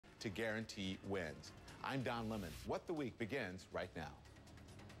to guarantee wins. I'm Don Lemon. What the Week begins right now.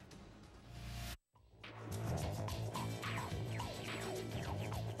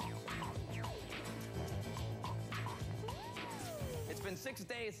 It's been 6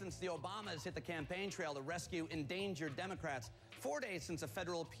 days since the Obamas hit the campaign trail to rescue endangered Democrats. 4 days since a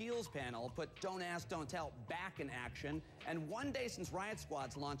federal appeals panel put Don't Ask, Don't Tell back in action. And 1 day since riot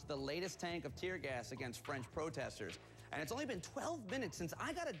squads launched the latest tank of tear gas against French protesters. And it's only been 12 minutes since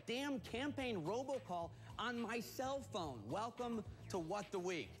I got a damn campaign robocall on my cell phone. Welcome to What the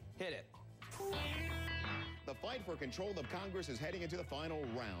Week. Hit it. The fight for control of Congress is heading into the final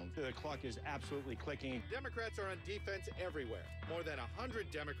round. The clock is absolutely clicking. Democrats are on defense everywhere. More than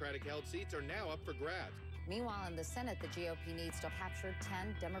 100 Democratic-held seats are now up for grabs. Meanwhile, in the Senate, the GOP needs to capture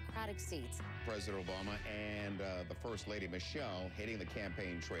 10 Democratic seats. President Obama and the First Lady Michelle hitting the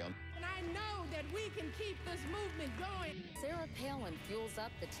campaign trail. And I know that we can keep this movement going. Sarah Palin fuels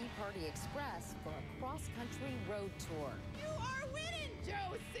up the Tea Party Express for a cross-country road tour. You are winning,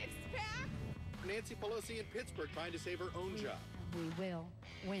 Joe Sixpack. Nancy Pelosi in Pittsburgh trying to save her own job. We will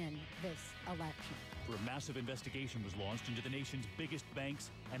win this election. A massive investigation was launched into the nation's biggest banks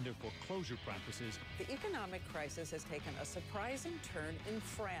and their foreclosure practices. The economic crisis has taken a surprising turn in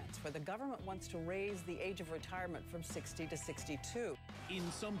France, where the government wants to raise the age of retirement from 60 to 62.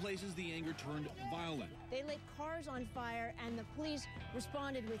 In some places, the anger turned violent. They lit cars on fire, and the police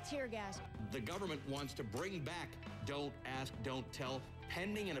responded with tear gas. The government wants to bring back Don't Ask, Don't Tell,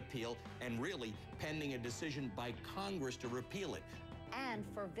 pending an appeal, and really pending a decision by Congress to repeal it. And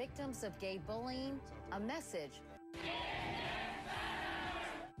for victims of gay bullying, a message.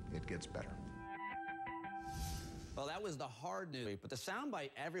 It gets better. Well, that was the hard news, but the soundbite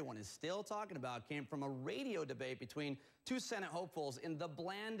everyone is still talking about came from a radio debate between two Senate hopefuls in the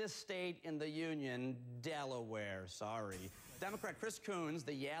blandest state in the Union, Delaware. Sorry. Democrat Chris Coons,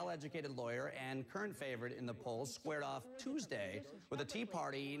 the Yale-educated lawyer and current favorite in the polls, squared off Tuesday with a Tea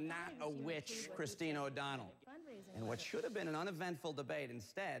Party, not a witch, Christine O'Donnell. And what should have been an uneventful debate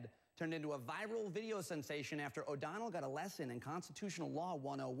instead turned into a viral video sensation after O'Donnell got a lesson in Constitutional Law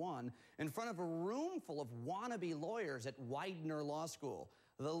 101 in front of a room full of wannabe lawyers at Widener Law School.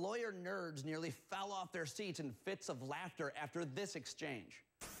 The lawyer nerds nearly fell off their seats in fits of laughter after this exchange.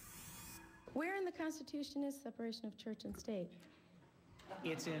 Where in the Constitution is separation of church and state?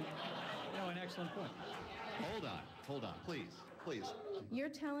 It's in, an excellent point. Hold on, please. You're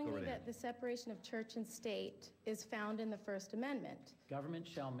telling me that the separation of church and state is found in the First Amendment. Government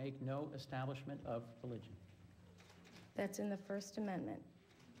shall make no establishment of religion. That's in the First Amendment.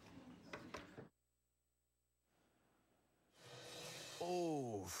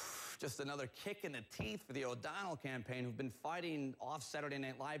 Oh, just another kick in the teeth for the O'Donnell campaign, who've been fighting off Saturday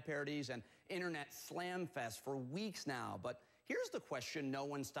Night Live parodies and internet slam fest for weeks now. But here's the question no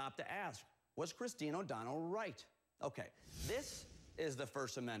one stopped to ask. Was Christine O'Donnell right? Okay, this is the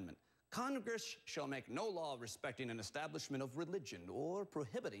First Amendment. Congress shall make no law respecting an establishment of religion or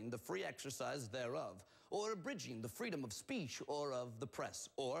prohibiting the free exercise thereof, or abridging the freedom of speech or of the press,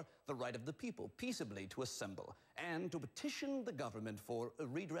 or the right of the people peaceably to assemble and to petition the government for a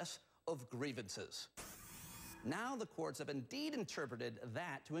redress of grievances. Now the courts have indeed interpreted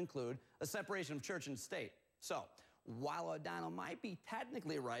that to include a separation of church and state. So, while O'Donnell might be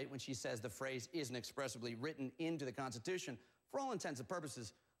technically right when she says the phrase isn't expressly written into the Constitution, for all intents and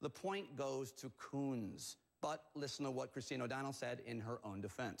purposes, the point goes to Coons. But listen to what Christine O'Donnell said in her own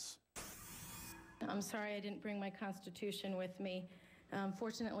defense. I'm sorry I didn't bring my Constitution with me.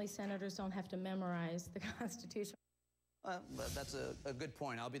 Fortunately, senators don't have to memorize the Constitution. That's a good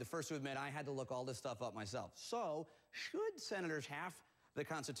point. I'll be the first to admit I had to look all this stuff up myself. So, should senators have the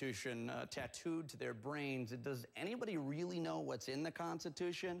Constitution tattooed to their brains? Does anybody really know what's in the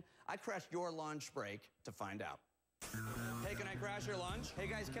Constitution? I crashed your lunch break to find out. Hey, can I crash your lunch? Hey,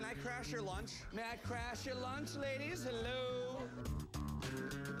 guys, can I crash your lunch? May I crash your lunch, ladies? Hello?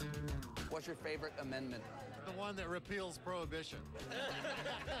 What's your favorite amendment? The one that repeals prohibition.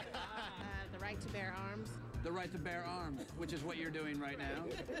 The right to bear arms. The right to bear arms, which is what you're doing right now.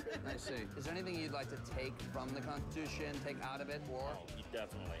 I see. Is there anything you'd like to take from the Constitution, take out of it, or? Oh,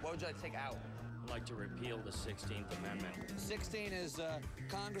 definitely. What would you like to take out? I'd like to repeal the 16th Amendment. 16 is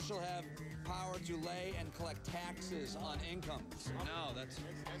Congress shall have power to lay and collect taxes on incomes. No, that's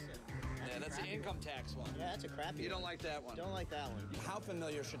Yeah, that's the income tax one. Yeah, that's a crappy one. You don't like that one? Don't like that one. How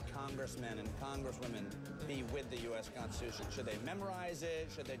familiar should congressmen and congresswomen be with the U.S. Constitution? Should they memorize it?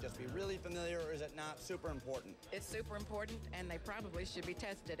 Should they just be really familiar, or is it not super important? It's super important, and they probably should be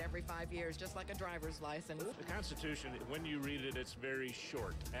tested every 5 years, just like a driver's license. The Constitution, when you read it, it's very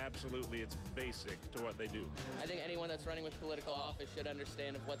short. Absolutely, it's basic to what they do. I think anyone that's running with political office should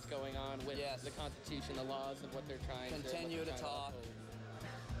understand of what's going on with the Constitution, the laws, of what they're trying to Continue to talk.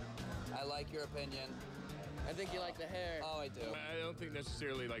 I like your opinion. I think you like the hair. Oh, I do. I don't think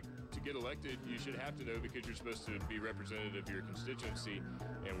necessarily, like, to get elected, you should have to know because you're supposed to be representative of your constituency,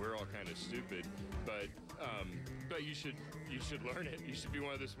 and we're all kind of stupid. But you should learn it. You should be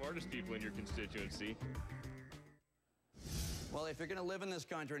one of the smartest people in your constituency. Well, if you're going to live in this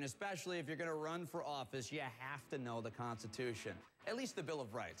country, and especially if you're going to run for office, you have to know the Constitution, at least the Bill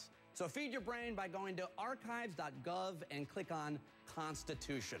of Rights. So feed your brain by going to archives.gov and click on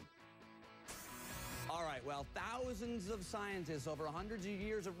Constitution. All right, well, thousands of scientists over hundreds of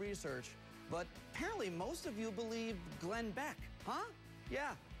years of research, but apparently most of you believe Glenn Beck, huh?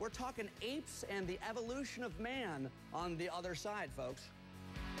 Yeah, we're talking apes and the evolution of man on the other side, folks.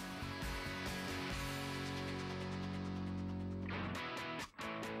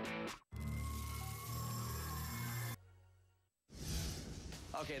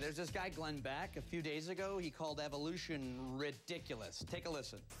 Okay, there's this guy, Glenn Beck. A few days ago, he called evolution ridiculous. Take a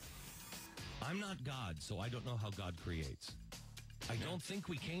listen. I'm not God, so I don't know how God creates. I don't think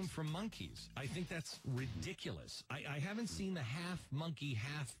we came from monkeys. I think that's ridiculous. I haven't seen the half monkey,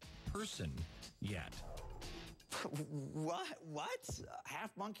 half person yet. What?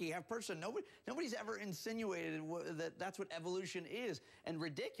 Half monkey, half person? Nobody's ever insinuated that that's what evolution is. And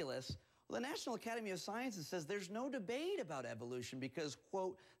ridiculous? Well, the National Academy of Sciences says there's no debate about evolution because,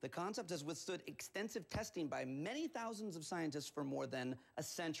 quote, the concept has withstood extensive testing by many thousands of scientists for more than a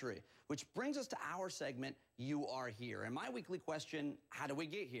century. Which brings us to our segment, You Are Here. And my weekly question, how do we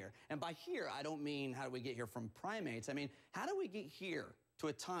get here? And by here, I don't mean how do we get here from primates. I mean, how do we get here to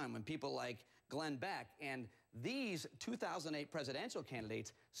a time when people like Glenn Beck and these 2008 presidential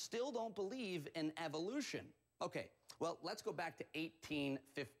candidates still don't believe in evolution? Okay, well, let's go back to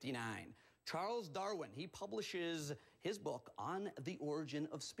 1859. Charles Darwin, he publishes his book on the origin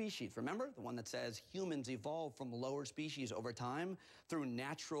of species. Remember, the one that says humans evolved from lower species over time through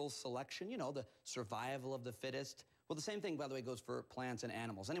natural selection, you know, the survival of the fittest. Well, the same thing, by the way, goes for plants and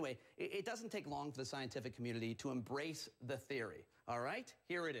animals. Anyway, it doesn't take long for the scientific community to embrace the theory. All right,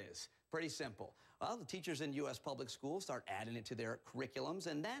 here it is. Pretty simple. Well, the teachers in U.S. public schools start adding it to their curriculums,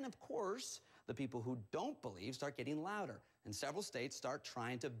 and then, of course, the people who don't believe start getting louder, and several states start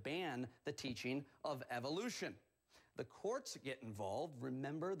trying to ban the teaching of evolution. The courts get involved.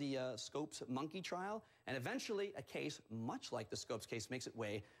 Remember the Scopes monkey trial? And eventually, a case much like the Scopes case makes its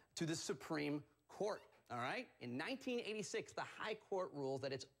way to the Supreme Court. All right? In 1986, the High Court rules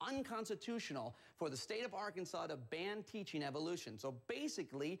that it's unconstitutional for the state of Arkansas to ban teaching evolution. So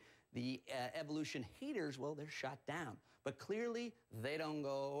basically, the evolution haters, well, they're shot down. But clearly, they don't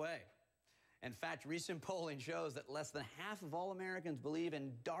go away. In fact, recent polling shows that less than half of all Americans believe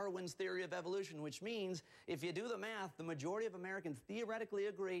in Darwin's theory of evolution, which means if you do the math, the majority of Americans theoretically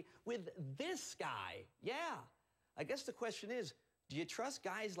agree with this guy. Yeah. I guess the question is, do you trust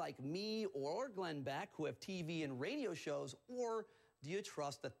guys like me or Glenn Beck who have TV and radio shows, or do you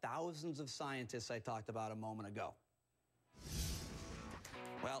trust the thousands of scientists I talked about a moment ago?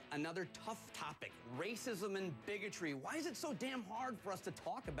 Well, another tough topic, racism and bigotry. Why is it so damn hard for us to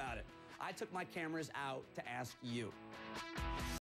talk about it? I took my cameras out to ask you.